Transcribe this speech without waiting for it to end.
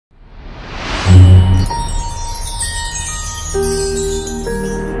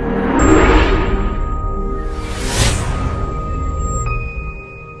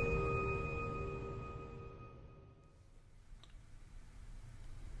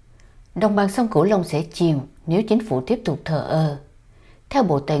Đồng bằng sông Cửu Long sẽ chìm nếu chính phủ tiếp tục thờ ơ. Theo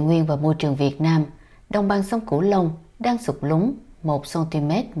Bộ Tài nguyên và Môi trường Việt Nam, đồng bằng sông Cửu Long đang sụt lún 1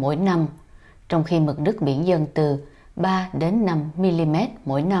 cm mỗi năm, trong khi mực nước biển dâng từ 3 đến 5 mm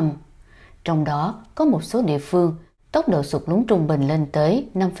mỗi năm. Trong đó có một số địa phương tốc độ sụt lún trung bình lên tới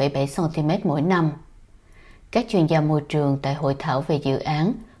 5,7 cm mỗi năm. Các chuyên gia môi trường tại hội thảo về dự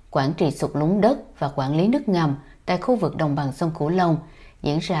án quản trị sụt lún đất và quản lý nước ngầm tại khu vực đồng bằng sông Cửu Long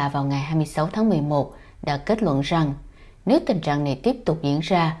diễn ra vào ngày 26 tháng 11 đã kết luận rằng nếu tình trạng này tiếp tục diễn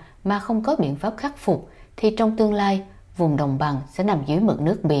ra mà không có biện pháp khắc phục thì trong tương lai vùng đồng bằng sẽ nằm dưới mực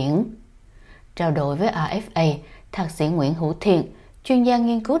nước biển. Trao đổi với RFA, Thạc sĩ Nguyễn Hữu Thiện, chuyên gia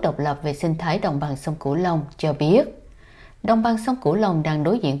nghiên cứu độc lập về sinh thái đồng bằng sông Cửu Long cho biết, đồng bằng sông Cửu Long đang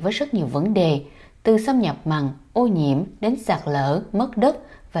đối diện với rất nhiều vấn đề, từ xâm nhập mặn, ô nhiễm đến sạt lở, mất đất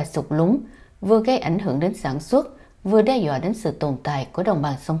và sụt lún, vừa gây ảnh hưởng đến sản xuất, vừa đe dọa đến sự tồn tại của đồng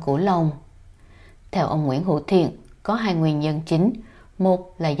bằng sông Cửu Long. Theo ông Nguyễn Hữu Thiện, có hai nguyên nhân chính.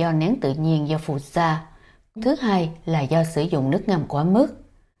 Một là do nén tự nhiên do phù sa, thứ hai là do sử dụng nước ngầm quá mức.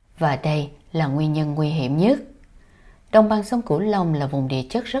 Và đây là nguyên nhân nguy hiểm nhất. Đồng bằng sông Cửu Long là vùng địa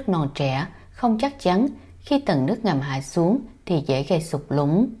chất rất non trẻ, không chắc chắn, khi tầng nước ngầm hạ xuống thì dễ gây sụt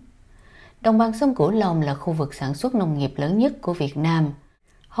lún. Đồng bằng sông Cửu Long là khu vực sản xuất nông nghiệp lớn nhất của Việt Nam.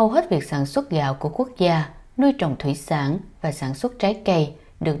 Hầu hết việc sản xuất gạo của quốc gia, nuôi trồng thủy sản và sản xuất trái cây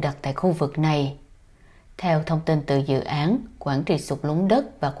được đặt tại khu vực này. Theo thông tin từ dự án quản trị sụt lún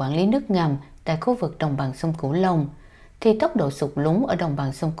đất và quản lý nước ngầm tại khu vực đồng bằng sông Cửu Long, thì tốc độ sụt lún ở đồng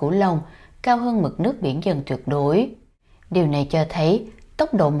bằng sông Cửu Long cao hơn mực nước biển dâng tuyệt đối. Điều này cho thấy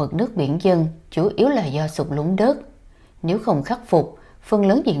tốc độ mực nước biển dâng chủ yếu là do sụt lún đất. Nếu không khắc phục, phần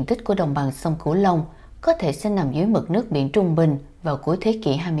lớn diện tích của đồng bằng sông Cửu Long có thể sẽ nằm dưới mực nước biển trung bình vào cuối thế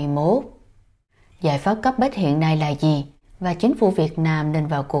kỷ 21. Giải pháp cấp bách hiện nay là gì? Và chính phủ Việt Nam nên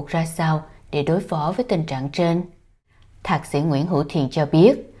vào cuộc ra sao để đối phó với tình trạng trên? Thạc sĩ Nguyễn Hữu Thiện cho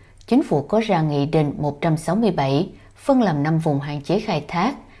biết, chính phủ có ra Nghị định 167 phân làm 5 vùng hạn chế khai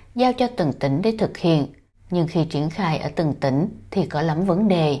thác, giao cho từng tỉnh để thực hiện. Nhưng khi triển khai ở từng tỉnh thì có lắm vấn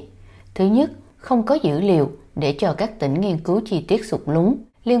đề. Thứ nhất, không có dữ liệu để cho các tỉnh nghiên cứu chi tiết sụt lún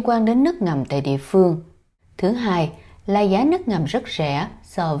liên quan đến nước ngầm tại địa phương. Thứ hai là giá nước ngầm rất rẻ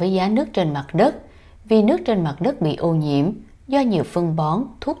so với giá nước trên mặt đất, vì nước trên mặt đất bị ô nhiễm do nhiều phân bón,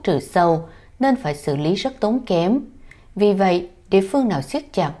 thuốc trừ sâu nên phải xử lý rất tốn kém. Vì vậy, địa phương nào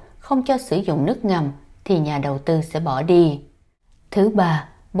siết chặt không cho sử dụng nước ngầm thì nhà đầu tư sẽ bỏ đi. Thứ ba,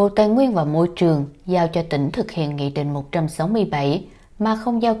 Bộ Tài nguyên và Môi trường giao cho tỉnh thực hiện Nghị định 167 mà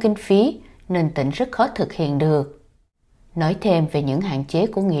không giao kinh phí nên tỉnh rất khó thực hiện được. Nói thêm về những hạn chế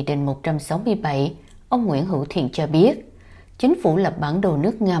của Nghị định 167, ông Nguyễn Hữu Thiện cho biết, chính phủ lập bản đồ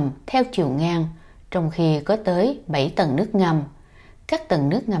nước ngầm theo chiều ngang, trong khi có tới 7 tầng nước ngầm. Các tầng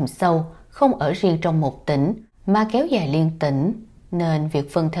nước ngầm sâu không ở riêng trong một tỉnh mà kéo dài liên tỉnh, nên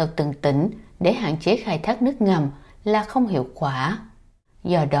việc phân theo từng tỉnh để hạn chế khai thác nước ngầm là không hiệu quả.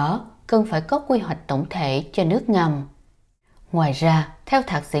 Do đó, cần phải có quy hoạch tổng thể cho nước ngầm. Ngoài ra, theo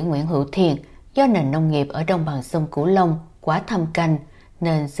Thạc sĩ Nguyễn Hữu Thiện, do nền nông nghiệp ở đồng bằng sông Cửu Long quá thâm canh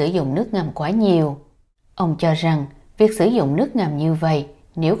nên sử dụng nước ngầm quá nhiều. Ông cho rằng, việc sử dụng nước ngầm như vậy,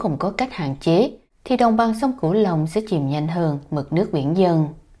 nếu không có cách hạn chế, thì đồng bằng sông Cửu Long sẽ chìm nhanh hơn mực nước biển dâng.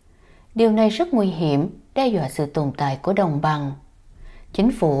 Điều này rất nguy hiểm, đe dọa sự tồn tại của đồng bằng.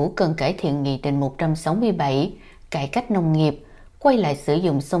 Chính phủ cần cải thiện Nghị định 167, cải cách nông nghiệp, quay lại sử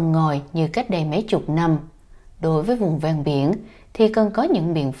dụng sông ngòi như cách đây mấy chục năm. Đối với vùng ven biển thì cần có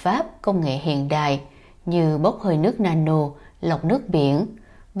những biện pháp công nghệ hiện đại như bốc hơi nước nano, lọc nước biển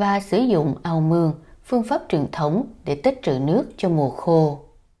và sử dụng ao mương, phương pháp truyền thống để tích trữ nước cho mùa khô.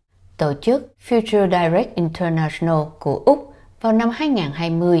 Tổ chức Future Direct International của Úc vào năm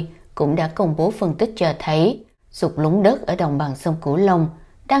 2020 cũng đã công bố phân tích cho thấy sụt lún đất ở đồng bằng sông Cửu Long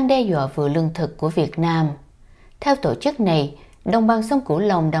đang đe dọa vựa lương thực của Việt Nam. Theo tổ chức này, đồng bằng sông Cửu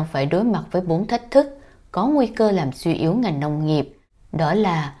Long đang phải đối mặt với 4 thách thức có nguy cơ làm suy yếu ngành nông nghiệp, đó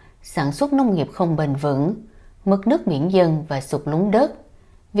là sản xuất nông nghiệp không bền vững, mực nước biển dâng và sụt lún đất,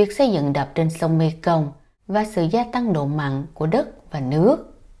 việc xây dựng đập trên sông Mekong và sự gia tăng độ mặn của đất và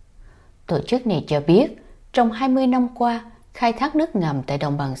nước. Tổ chức này cho biết, trong 20 năm qua, khai thác nước ngầm tại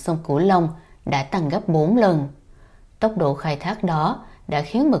đồng bằng sông Cửu Long đã tăng gấp 4 lần. Tốc độ khai thác đó đã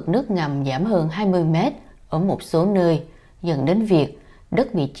khiến mực nước ngầm giảm hơn 20 mét ở một số nơi, dẫn đến việc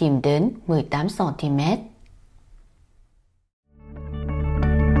đất bị chìm đến 18 cm.